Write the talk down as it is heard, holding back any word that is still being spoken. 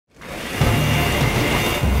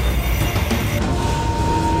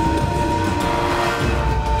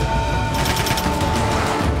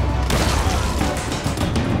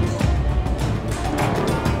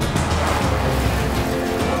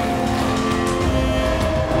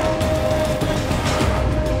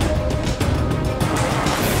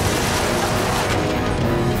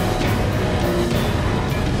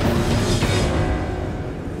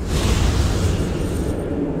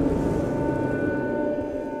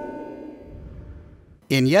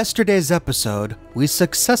In yesterday's episode, we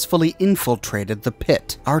successfully infiltrated the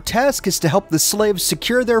Pit. Our task is to help the slaves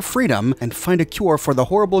secure their freedom and find a cure for the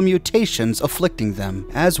horrible mutations afflicting them.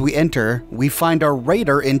 As we enter, we find our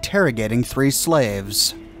raider interrogating 3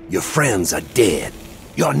 slaves. Your friends are dead.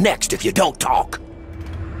 You're next if you don't talk.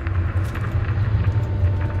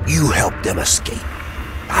 You helped them escape.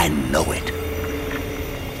 I know it.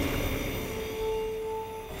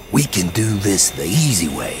 We can do this the easy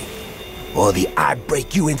way, or the I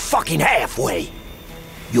break you in fucking half way.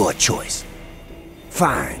 Your choice.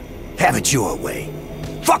 Fine, have it your way.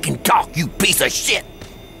 Fucking talk, you piece of shit!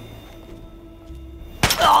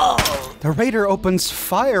 Oh! The raider opens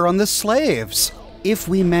fire on the slaves. If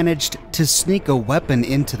we managed to sneak a weapon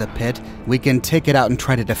into the pit, we can take it out and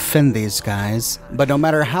try to defend these guys. But no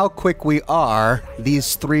matter how quick we are,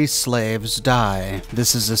 these 3 slaves die.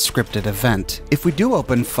 This is a scripted event. If we do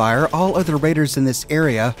open fire, all other raiders in this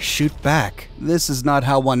area shoot back. This is not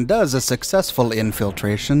how one does a successful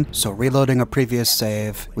infiltration, so reloading a previous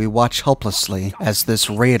save, we watch helplessly as this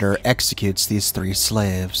raider executes these 3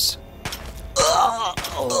 slaves.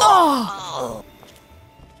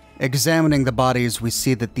 Examining the bodies, we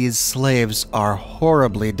see that these slaves are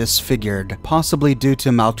horribly disfigured, possibly due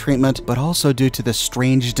to maltreatment, but also due to the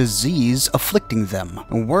strange disease afflicting them.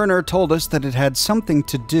 Werner told us that it had something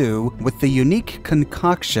to do with the unique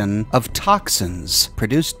concoction of toxins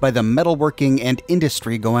produced by the metalworking and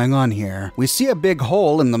industry going on here. We see a big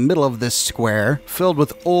hole in the middle of this square, filled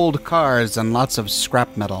with old cars and lots of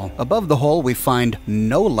scrap metal. Above the hole, we find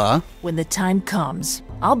Nola. When the time comes,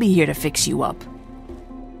 I'll be here to fix you up.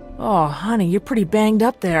 Oh, honey, you're pretty banged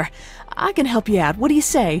up there. I can help you out. What do you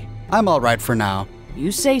say? I'm all right for now.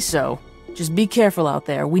 You say so. Just be careful out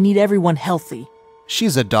there. We need everyone healthy.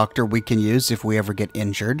 She's a doctor we can use if we ever get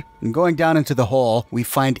injured. And going down into the hole, we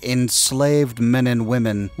find enslaved men and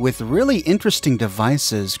women with really interesting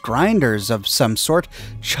devices, grinders of some sort,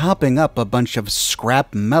 chopping up a bunch of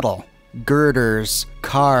scrap metal. Girders,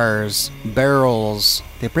 cars, barrels.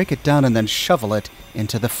 They break it down and then shovel it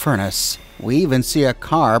into the furnace. We even see a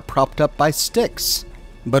car propped up by sticks.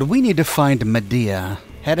 But we need to find Midea.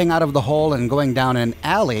 Heading out of the hole and going down an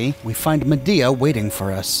alley, we find Midea waiting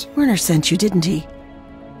for us. Werner sent you, didn't he?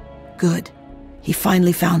 Good. He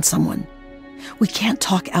finally found someone. We can't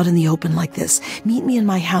talk out in the open like this. Meet me in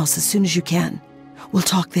my house as soon as you can. We'll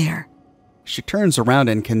talk there. She turns around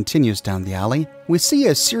and continues down the alley. We see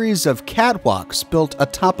a series of catwalks built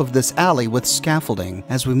atop of this alley with scaffolding.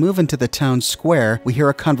 As we move into the town square, we hear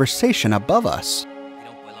a conversation above us. You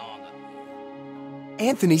don't belong.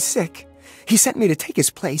 Anthony's sick. He sent me to take his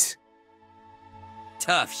place.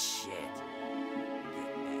 Tough shit.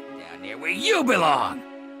 Get back down there where you belong.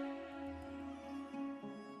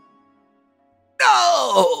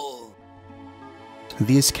 No!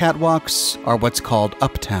 These catwalks are what's called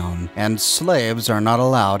Uptown, and slaves are not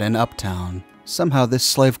allowed in Uptown. Somehow this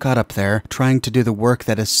slave got up there, trying to do the work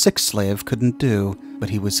that a sick slave couldn't do, but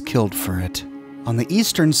he was killed for it. On the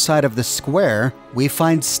eastern side of the square, we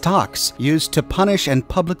find stocks used to punish and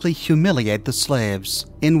publicly humiliate the slaves.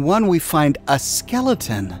 In one we find a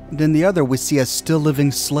skeleton, and in the other we see a still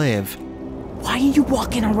living slave. Why are you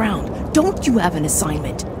walking around? Don't you have an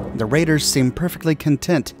assignment? The raiders seem perfectly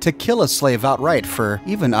content to kill a slave outright for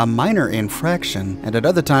even a minor infraction, and at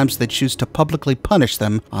other times they choose to publicly punish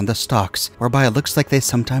them on the stocks, whereby it looks like they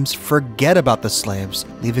sometimes forget about the slaves,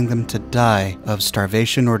 leaving them to die of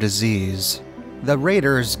starvation or disease. The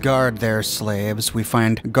raiders guard their slaves. We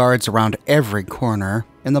find guards around every corner.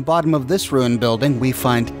 In the bottom of this ruined building, we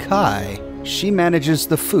find Kai. She manages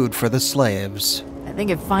the food for the slaves. I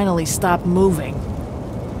think it finally stopped moving.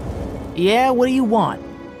 Yeah, what do you want?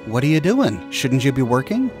 What are you doing? Shouldn't you be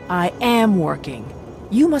working? I am working.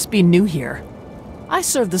 You must be new here. I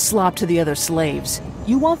serve the slop to the other slaves.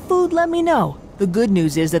 You want food? Let me know. The good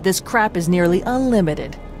news is that this crap is nearly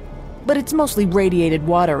unlimited. But it's mostly radiated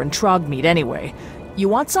water and trog meat anyway. You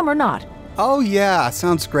want some or not? Oh yeah,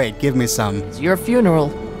 sounds great. Give me some. It's your funeral.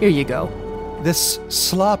 Here you go. This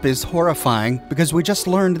slop is horrifying because we just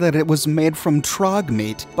learned that it was made from trog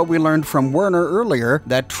meat, but we learned from Werner earlier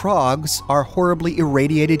that trogs are horribly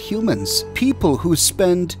irradiated humans. People who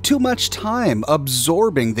spend too much time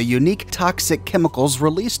absorbing the unique toxic chemicals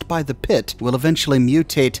released by the pit will eventually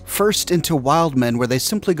mutate first into wild men where they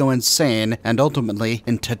simply go insane and ultimately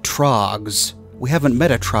into trogs. We haven't met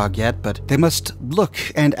a trog yet, but they must look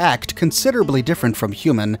and act considerably different from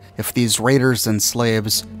human if these raiders and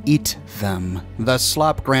slaves eat them. The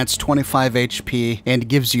slop grants 25 HP and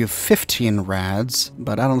gives you 15 rads,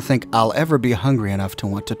 but I don't think I'll ever be hungry enough to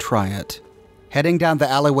want to try it. Heading down the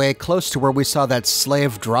alleyway close to where we saw that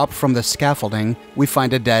slave drop from the scaffolding, we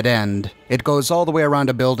find a dead end. It goes all the way around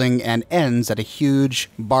a building and ends at a huge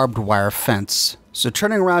barbed wire fence. So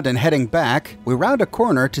turning around and heading back, we round a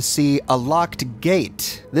corner to see a locked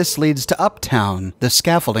gate. This leads to Uptown, the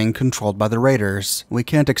scaffolding controlled by the Raiders. We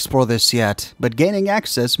can't explore this yet, but gaining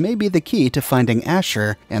access may be the key to finding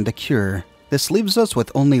Asher and a cure. This leaves us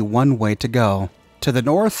with only one way to go. To the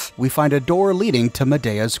north, we find a door leading to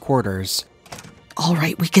Medea's quarters. All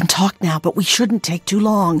right, we can talk now, but we shouldn't take too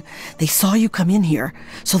long. They saw you come in here,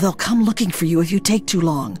 so they'll come looking for you if you take too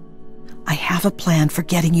long. I have a plan for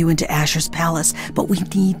getting you into Asher's palace, but we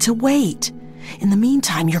need to wait. In the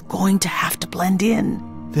meantime, you're going to have to blend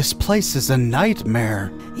in. This place is a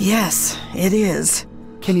nightmare. Yes, it is.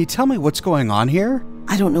 Can you tell me what's going on here?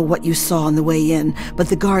 I don't know what you saw on the way in, but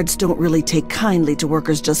the guards don't really take kindly to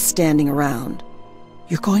workers just standing around.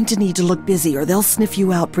 You're going to need to look busy or they'll sniff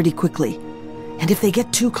you out pretty quickly. And if they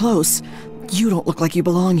get too close, you don't look like you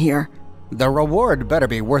belong here. The reward better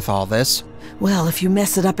be worth all this. Well, if you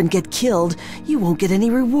mess it up and get killed, you won't get any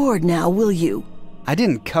reward now, will you? I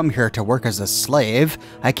didn't come here to work as a slave.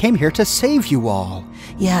 I came here to save you all.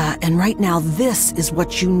 Yeah, and right now this is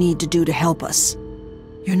what you need to do to help us.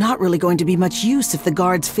 You're not really going to be much use if the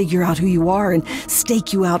guards figure out who you are and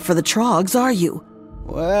stake you out for the trogs, are you?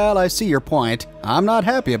 Well, I see your point. I'm not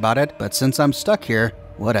happy about it, but since I'm stuck here,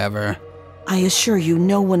 whatever. I assure you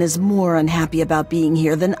no one is more unhappy about being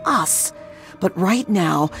here than us. But right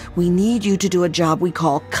now, we need you to do a job we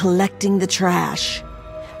call collecting the trash.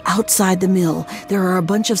 Outside the mill, there are a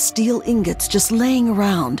bunch of steel ingots just laying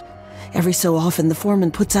around. Every so often, the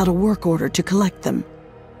foreman puts out a work order to collect them.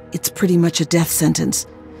 It's pretty much a death sentence,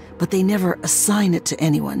 but they never assign it to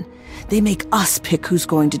anyone. They make us pick who's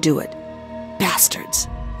going to do it. Bastards.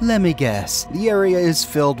 Let me guess. The area is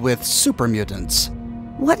filled with super mutants.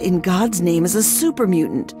 What in God's name is a super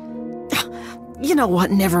mutant? You know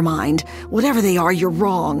what, never mind. Whatever they are, you're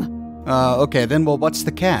wrong. Okay then, well, what's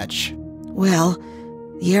the catch? Well,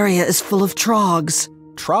 the area is full of trogs.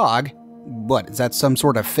 Trog? What, is that some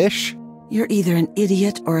sort of fish? You're either an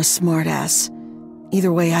idiot or a smartass.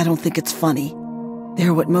 Either way, I don't think it's funny.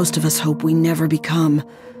 They're what most of us hope we never become,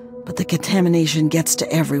 but the contamination gets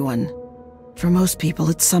to everyone. For most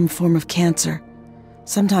people, it's some form of cancer.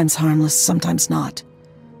 Sometimes harmless, sometimes not.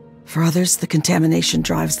 For others, the contamination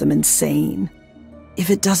drives them insane. If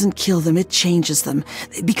it doesn't kill them, it changes them.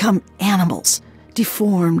 They become animals,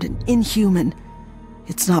 deformed and inhuman.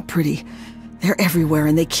 It's not pretty. They're everywhere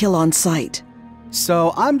and they kill on sight.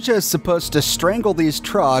 So I'm just supposed to strangle these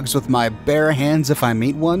trogs with my bare hands if I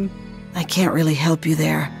meet one? I can't really help you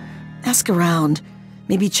there. Ask around.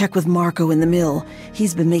 Maybe check with Marco in the mill.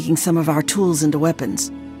 He's been making some of our tools into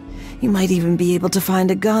weapons. You might even be able to find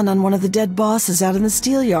a gun on one of the dead bosses out in the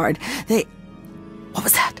steel yard. What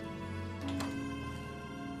was that?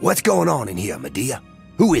 What's going on in here, Midea?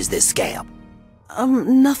 Who is this scab?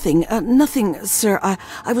 Nothing. Nothing, sir.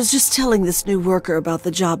 I was just telling this new worker about the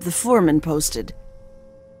job the foreman posted.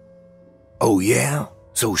 Oh, yeah?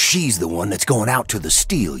 So she's the one that's going out to the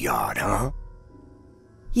steel yard, huh?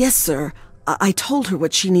 Yes, sir. I told her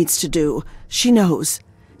what she needs to do. She knows.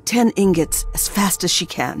 10 ingots as fast as she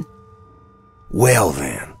can. Well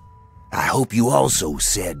then, I hope you also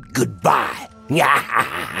said goodbye.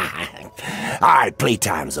 Alright,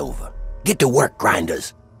 playtime's over. Get to work,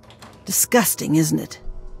 grinders. Disgusting, isn't it?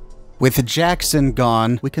 With Jackson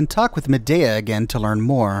gone, we can talk with Midea again to learn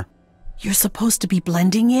more. You're supposed to be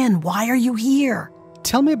blending in. Why are you here?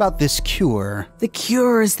 Tell me about this cure. The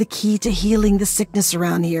cure is the key to healing the sickness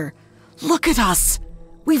around here. Look at us.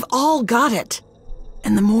 We've all got it.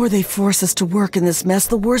 And the more they force us to work in this mess,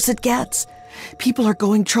 the worse it gets. People are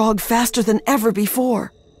going trog faster than ever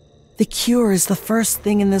before. The cure is the first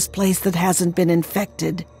thing in this place that hasn't been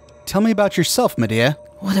infected. Tell me about yourself, Midea.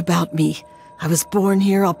 What about me? I was born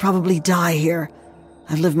here, I'll probably die here.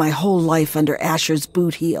 I've lived my whole life under Asher's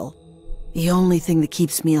boot heel. The only thing that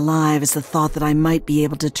keeps me alive is the thought that I might be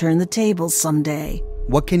able to turn the tables someday.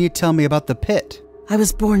 What can you tell me about the Pitt? I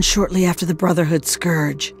was born shortly after the Brotherhood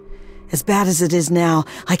Scourge. As bad as it is now,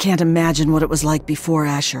 I can't imagine what it was like before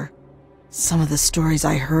Asher. Some of the stories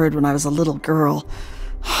I heard when I was a little girl,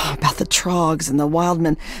 about the trogs and the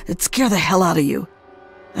wildmen, it'd scare the hell out of you.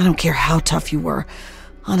 I don't care how tough you were.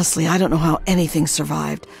 Honestly, I don't know how anything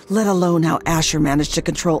survived, let alone how Asher managed to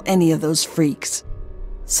control any of those freaks.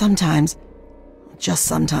 Sometimes, just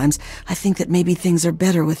sometimes, I think that maybe things are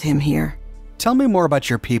better with him here. Tell me more about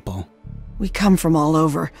your people. We come from all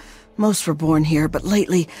over. Most were born here, but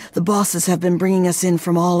lately, the bosses have been bringing us in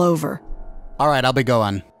from all over. All right, I'll be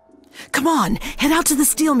going. Come on, head out to the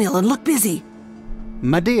steel mill and look busy.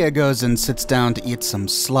 Midea goes and sits down to eat some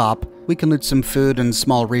slop. We can loot some food and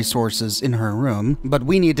small resources in her room, but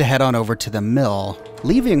we need to head on over to the mill.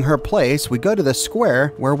 Leaving her place, we go to the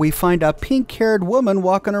square where we find a pink-haired woman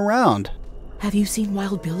walking around. Have you seen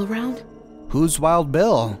Wild Bill around? Who's Wild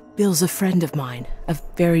Bill? Bill's a friend of mine, a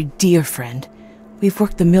very dear friend. We've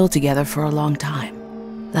worked the mill together for a long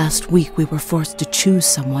time. Last week we were forced to choose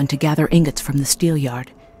someone to gather ingots from the steel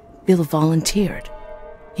yard. Bill volunteered.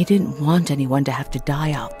 He didn't want anyone to have to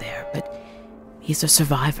die out there, but he's a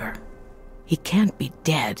survivor. He can't be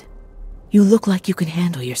dead. You look like you can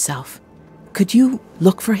handle yourself. Could you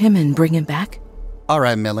look for him and bring him back? All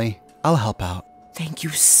right, Millie. I'll help out. Thank you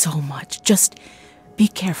so much. Just be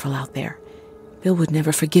careful out there. Bill would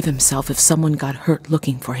never forgive himself if someone got hurt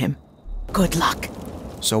looking for him. Good luck.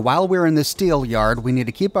 So while we're in the steel yard, we need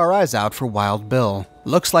to keep our eyes out for Wild Bill.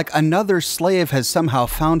 Looks like another slave has somehow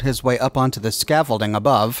found his way up onto the scaffolding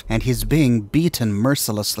above, and he's being beaten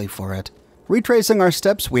mercilessly for it. Retracing our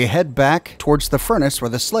steps, we head back towards the furnace where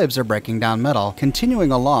the slaves are breaking down metal.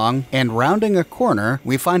 Continuing along, and rounding a corner,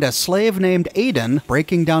 we find a slave named Aiden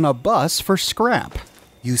breaking down a bus for scrap.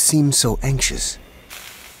 You seem so anxious.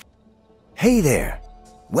 Hey there.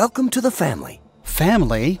 Welcome to the family.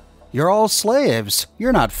 Family? You're all slaves.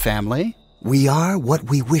 You're not family. We are what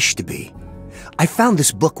we wish to be. I found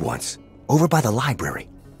this book once, over by the library.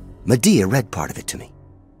 Midea read part of it to me.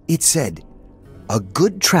 It said, "A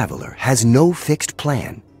good traveler has no fixed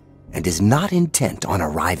plan and is not intent on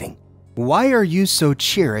arriving." Why are you so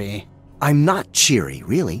cheery? I'm not cheery,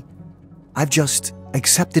 really. I've just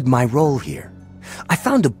accepted my role here. I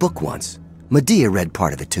found a book once. Midea read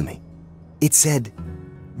part of it to me. It said,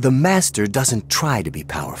 "The master doesn't try to be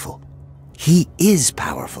powerful. He is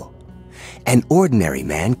powerful. An ordinary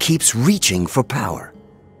man keeps reaching for power,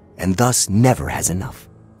 and thus never has enough."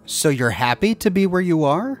 So you're happy to be where you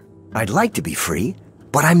are? I'd like to be free,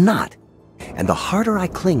 but I'm not. And the harder I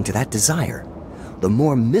cling to that desire, the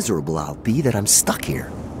more miserable I'll be that I'm stuck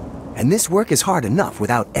here. And this work is hard enough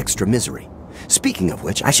without extra misery. Speaking of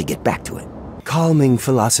which, I should get back to it. Calming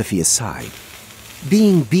philosophy aside,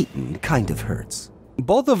 being beaten kind of hurts.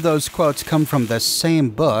 Both of those quotes come from the same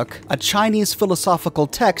book, a Chinese philosophical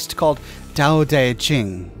text called Tao Te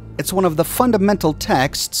Ching. It's one of the fundamental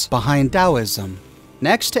texts behind Taoism.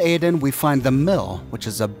 Next to Aiden, we find the mill, which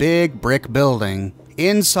is a big brick building.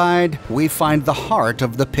 Inside, we find the heart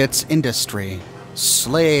of the Pitt's industry.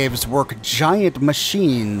 Slaves work giant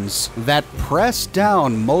machines that press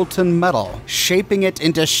down molten metal, shaping it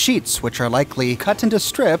into sheets which are likely cut into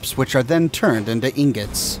strips which are then turned into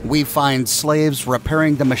ingots. We find slaves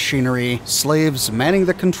repairing the machinery, slaves manning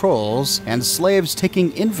the controls, and slaves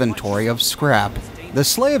taking inventory of scrap. The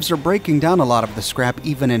slaves are breaking down a lot of the scrap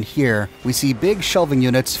even in here. We see big shelving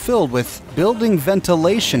units filled with building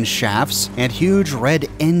ventilation shafts and huge red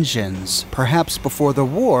engines. Perhaps before the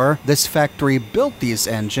war, this factory built these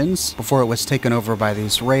engines before it was taken over by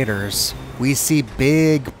these raiders. We see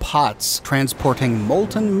big pots transporting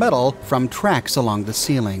molten metal from tracks along the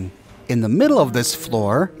ceiling. In the middle of this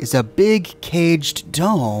floor is a big caged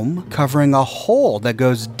dome covering a hole that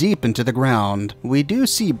goes deep into the ground. We do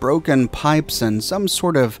see broken pipes and some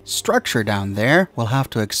sort of structure down there. We'll have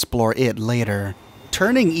to explore it later.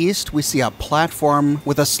 Turning east, we see a platform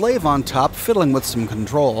with a slave on top fiddling with some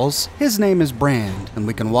controls. His name is Brand, and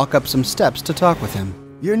we can walk up some steps to talk with him.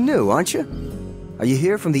 You're new, aren't you? Are you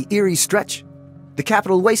here from the Erie Stretch? The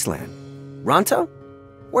Capital Wasteland? Ronto?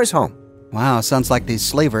 Where's home? Wow, sounds like these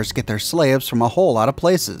slavers get their slaves from a whole lot of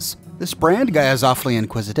places. This Brand guy is awfully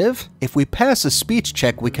inquisitive. If we pass a speech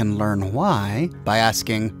check, we can learn why by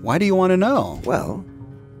asking, "Why do you want to know?" Well,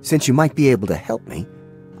 since you might be able to help me,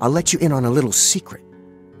 I'll let you in on a little secret.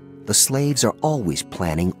 The slaves are always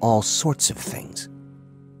planning all sorts of things.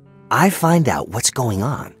 I find out what's going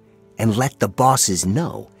on and let the bosses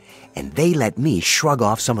know, and they let me shrug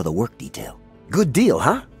off some of the work detail. Good deal,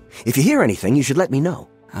 huh? If you hear anything, you should let me know.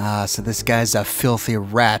 Ah, so this guy's a filthy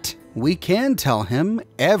rat. We can tell him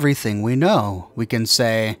everything we know. We can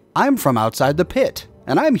say, "I'm from outside the pit,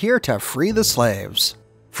 and I'm here to free the slaves."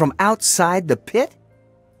 From outside the pit?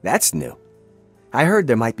 That's new. I heard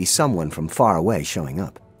there might be someone from far away showing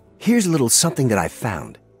up. Here's a little something that I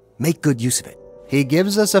found. Make good use of it. He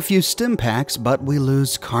gives us a few stim packs, but we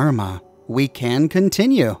lose karma. We can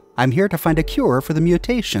continue. I'm here to find a cure for the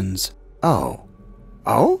mutations. Oh?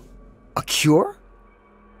 A cure?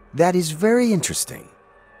 That is very interesting.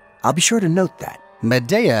 I'll be sure to note that.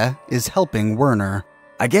 Midea is helping Werner.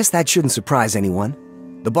 I guess that shouldn't surprise anyone.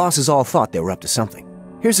 The bosses all thought they were up to something.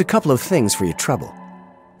 Here's a couple of things for your trouble.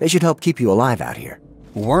 They should help keep you alive out here.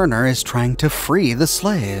 Werner is trying to free the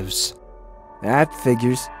slaves. That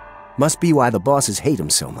figures. Must be why the bosses hate him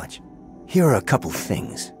so much. Here are a couple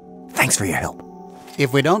things. Thanks for your help.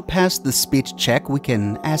 If we don't pass the speech check, we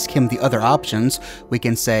can ask him the other options. We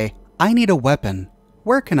can say, I need a weapon.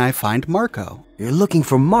 Where can I find Marco? You're looking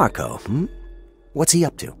for Marco, What's he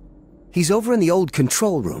up to? He's over in the old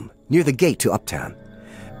control room, near the gate to Uptown.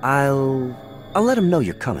 I'll let him know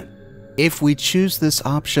you're coming. If we choose this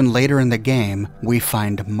option later in the game, we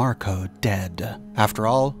find Marco dead. After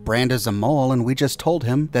all, Brand is a mole and we just told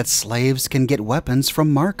him that slaves can get weapons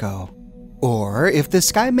from Marco. Or, if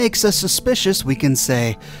this guy makes us suspicious, we can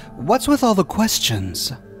say, what's with all the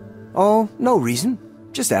questions? Oh, no reason.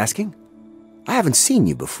 Just asking. I haven't seen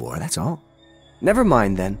you before, that's all. Never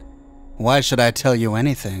mind then. Why should I tell you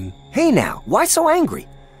anything? Hey now, why so angry?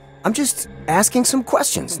 I'm just asking some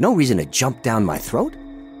questions. No reason to jump down my throat.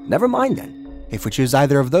 Never mind then. If we choose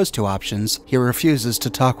either of those two options, he refuses to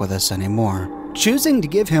talk with us anymore. Choosing to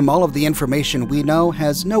give him all of the information we know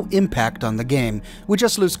has no impact on the game. We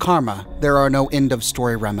just lose karma. There are no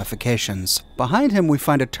end-of-story ramifications. Behind him, we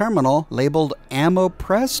find a terminal labeled Ammo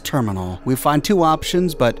Press Terminal. We find two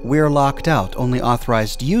options, but we're locked out. Only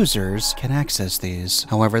authorized users can access these.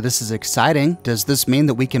 However, this is exciting. Does this mean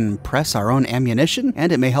that we can press our own ammunition?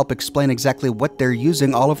 And it may help explain exactly what they're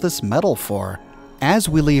using all of this metal for. As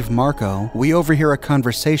we leave Marco, we overhear a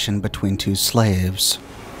conversation between two slaves.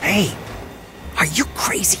 Hey, are you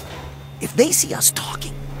crazy? If they see us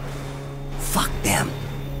talking, fuck them.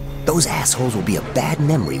 Those assholes will be a bad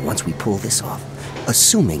memory once we pull this off,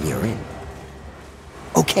 assuming you're in.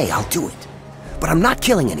 Okay, I'll do it, but I'm not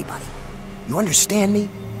killing anybody. You understand me?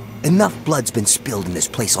 Enough blood's been spilled in this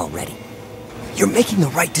place already. You're making the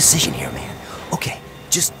right decision here, man. Okay,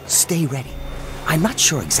 just stay ready. I'm not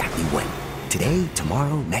sure exactly when. Today,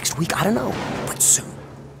 tomorrow, next week, I don't know, but soon.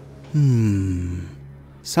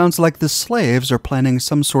 Sounds like the slaves are planning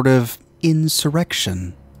some sort of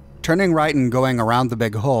insurrection. Turning right and going around the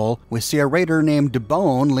big hole, we see a raider named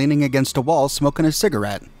Bone leaning against a wall smoking a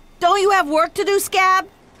cigarette. Don't you have work to do, Scab?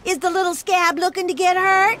 Is the little Scab looking to get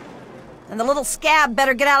hurt? And the little Scab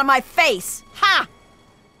better get out of my face. Ha!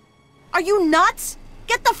 Are you nuts?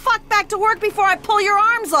 Get the fuck back to work before I pull your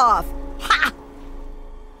arms off. Ha!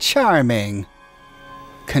 Charming.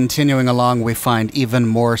 Continuing along, we find even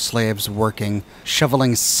more slaves working,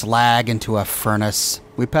 shoveling slag into a furnace.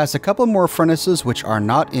 We pass a couple more furnaces which are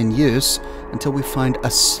not in use until we find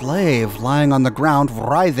a slave lying on the ground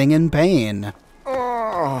writhing in pain.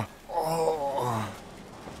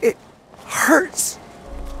 It hurts.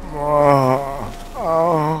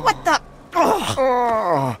 What the?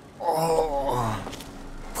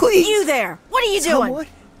 Please. You there! What are you doing? Someone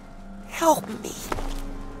help me.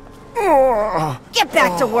 Get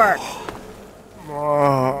back to work.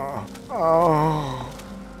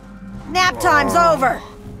 Nap time's over.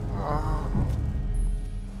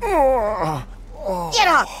 Get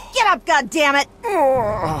up! Get up, goddammit!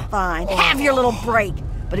 Fine, have your little break.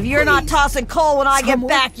 But if you're not tossing coal when I get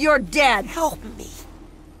back, you're dead. Help me.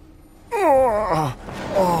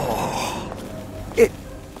 It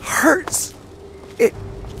hurts. It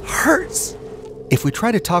hurts. If we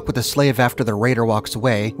try to talk with the slave after the raider walks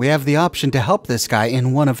away, we have the option to help this guy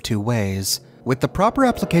in one of two ways. With the proper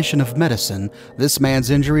application of medicine, this man's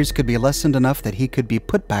injuries could be lessened enough that he could be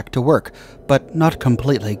put back to work, but not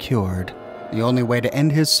completely cured. The only way to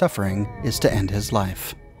end his suffering is to end his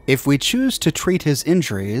life. If we choose to treat his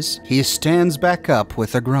injuries, he stands back up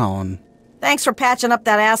with a groan. Thanks for patching up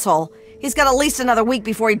that asshole. He's got at least another week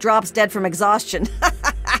before he drops dead from exhaustion.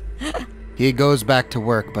 He goes back to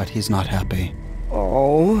work, but he's not happy.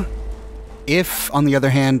 Oh. If, on the other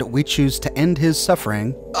hand, we choose to end his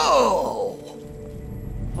suffering,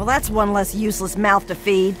 Well, that's one less useless mouth to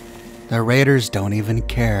feed. the raiders don't even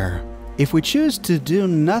care. If we choose to do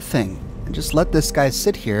nothing and just let this guy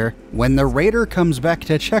sit here, when the raider comes back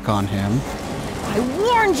to check on him, I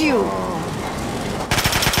warned you!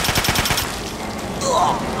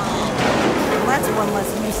 Well, that's one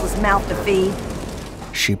less useless mouth to feed.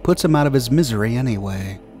 she puts him out of his misery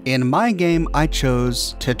anyway. In my game, I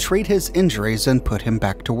chose to treat his injuries and put him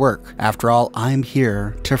back to work. After all, I'm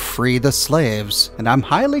here to free the slaves, and I'm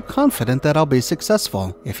highly confident that I'll be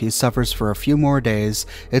successful. If he suffers for a few more days,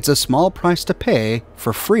 it's a small price to pay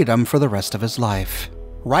for freedom for the rest of his life.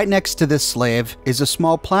 Right next to this slave is a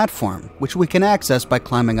small platform, which we can access by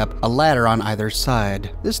climbing up a ladder on either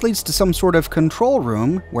side. This leads to some sort of control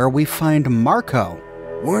room where we find Marco.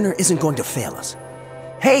 Werner isn't going to fail us.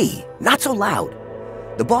 Hey, not so loud.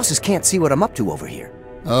 The bosses can't see what I'm up to over here.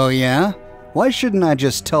 Oh yeah? Why shouldn't I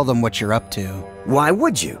just tell them what you're up to? Why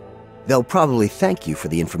would you? They'll probably thank you for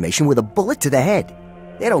the information with a bullet to the head.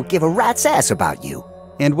 They don't give a rat's ass about you.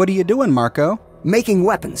 And what are you doing, Marco? Making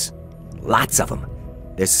weapons. Lots of them.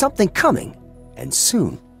 There's something coming, and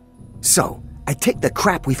soon. So, I take the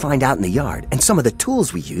crap we find out in the yard and some of the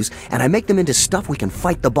tools we use, and I make them into stuff we can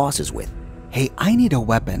fight the bosses with. Hey, I need a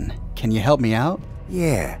weapon. Can you help me out?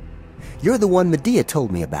 Yeah. You're the one Midea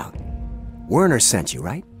told me about. Werner sent you,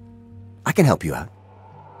 right? I can help you out.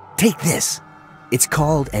 Take this. It's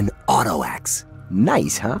called an auto axe.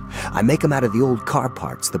 Nice, huh? I make them out of the old car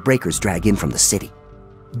parts the breakers drag in from the city.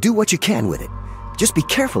 Do what you can with it. Just be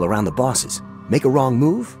careful around the bosses. Make a wrong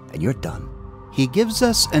move, and you're done. He gives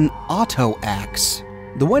us an auto axe.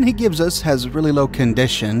 The one he gives us has really low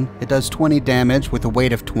condition. It does 20 damage with a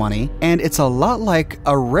weight of 20, and it's a lot like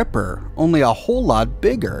a Ripper, only a whole lot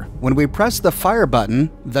bigger. When we press the fire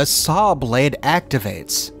button, the saw blade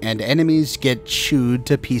activates, and enemies get chewed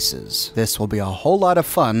to pieces. This will be a whole lot of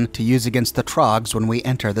fun to use against the Trogs when we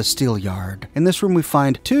enter the steel yard. In this room we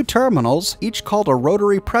find 2 terminals, each called a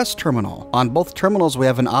rotary press terminal. On both terminals we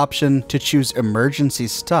have an option to choose emergency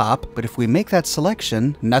stop, but if we make that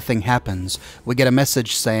selection, nothing happens. We get a message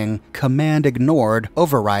saying, command ignored,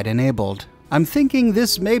 override enabled. I'm thinking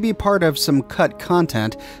this may be part of some cut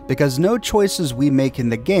content because no choices we make in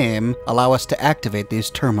the game allow us to activate these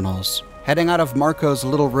terminals. Heading out of Marco's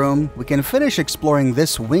little room, we can finish exploring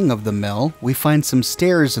this wing of the mill. We find some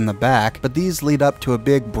stairs in the back, but these lead up to a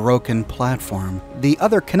big broken platform. The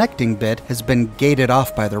other connecting bit has been gated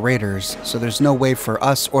off by the raiders, so there's no way for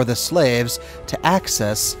us or the slaves to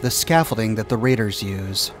access the scaffolding that the raiders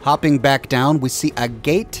use. Hopping back down, we see a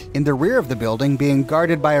gate in the rear of the building being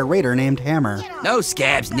guarded by a raider named Hammer. No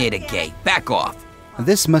scabs near the gate. Back off.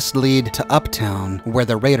 This must lead to Uptown, where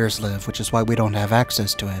the raiders live, which is why we don't have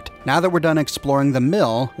access to it. Now that we're done exploring the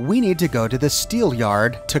mill, we need to go to the steel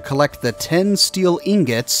yard to collect the 10 steel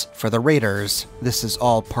ingots for the raiders. This is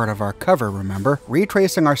all part of our cover, remember?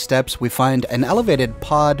 Retracing our steps, we find an elevated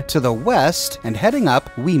pod to the west, and heading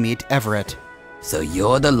up, we meet Everett. So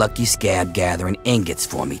you're the lucky scab gathering ingots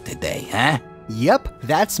for me today, huh? Yep,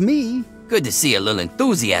 that's me. Good to see a little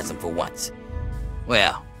enthusiasm for once.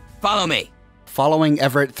 Well, follow me. Following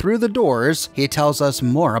Everett through the doors, he tells us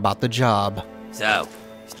more about the job. So,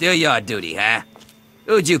 still your duty, huh?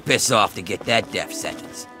 Who'd you piss off to get that death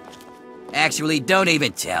sentence? Actually, don't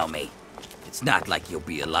even tell me. It's not like you'll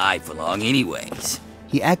be alive for long anyways.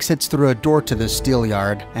 He exits through a door to the steel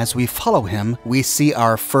yard. As we follow him, we see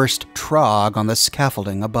our first Trog on the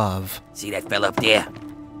scaffolding above. See that fella up there?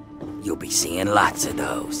 You'll be seeing lots of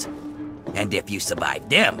those. And if you survive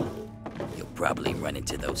them, you'll probably run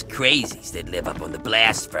into those crazies that live up on the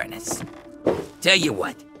blast furnace. Tell you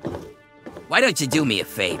what, why don't you do me a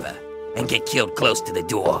favor and get killed close to the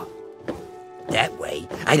door? That way,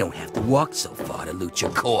 I don't have to walk so far to loot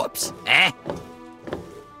your corpse, eh?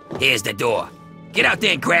 Here's the door. Get out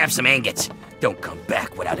there and grab some ingots. Don't come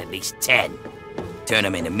back without at least 10. Turn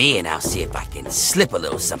them into me and I'll see if I can slip a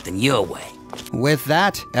little something your way. With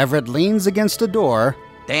that, Everett leans against a door.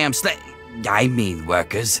 Damn I mean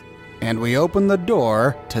workers. And we open the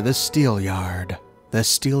door to the steel yard. The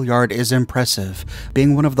steel yard is impressive,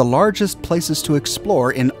 being one of the largest places to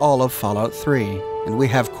explore in all of Fallout 3. And we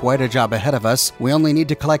have quite a job ahead of us. We only need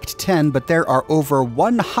to collect 10, but there are over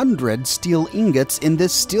 100 steel ingots in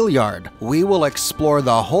this steel yard. We will explore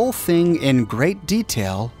the whole thing in great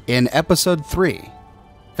detail in Episode 3.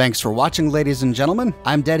 Thanks for watching, ladies and gentlemen.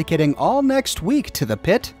 I'm dedicating all next week to the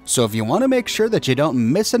Pit, so if you want to make sure that you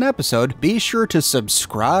don't miss an episode, be sure to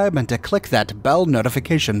subscribe and to click that bell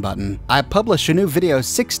notification button. I publish a new video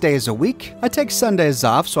 6 days a week. I take Sundays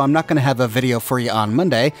off, so I'm not going to have a video for you on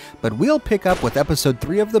Monday, but we'll pick up with Episode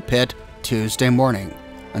 3 of the Pit Tuesday morning.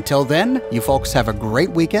 Until then, you folks have a great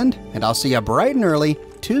weekend, and I'll see you bright and early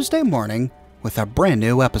Tuesday morning with a brand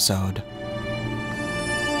new episode.